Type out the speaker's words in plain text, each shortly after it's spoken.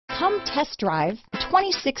Come test drive the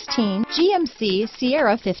 2016 GMC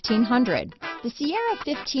Sierra 1500. The Sierra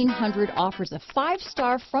 1500 offers a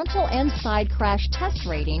 5-star frontal and side crash test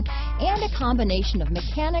rating and a combination of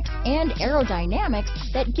mechanics and aerodynamics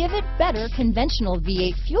that give it better conventional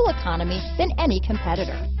V8 fuel economy than any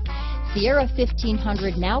competitor. Sierra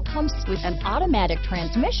 1500 now comes with an automatic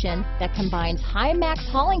transmission that combines high max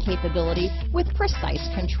hauling capability with precise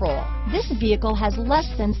control. This vehicle has less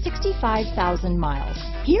than 65,000 miles.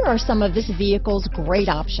 Here are some of this vehicle's great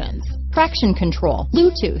options: traction control,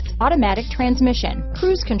 Bluetooth, automatic transmission,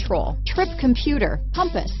 cruise control, trip computer,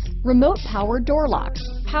 compass, remote power door locks,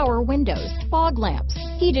 power windows, fog lamps,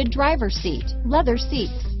 heated driver's seat, leather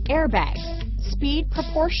seats, airbags, speed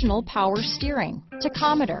proportional power steering,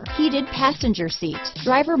 tachometer, heated passenger seat,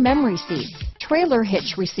 driver memory seats, trailer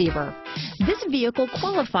hitch receiver. This vehicle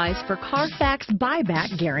qualifies for Carfax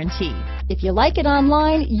buyback guarantee. If you like it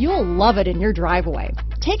online, you'll love it in your driveway.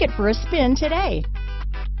 Take it for a spin today.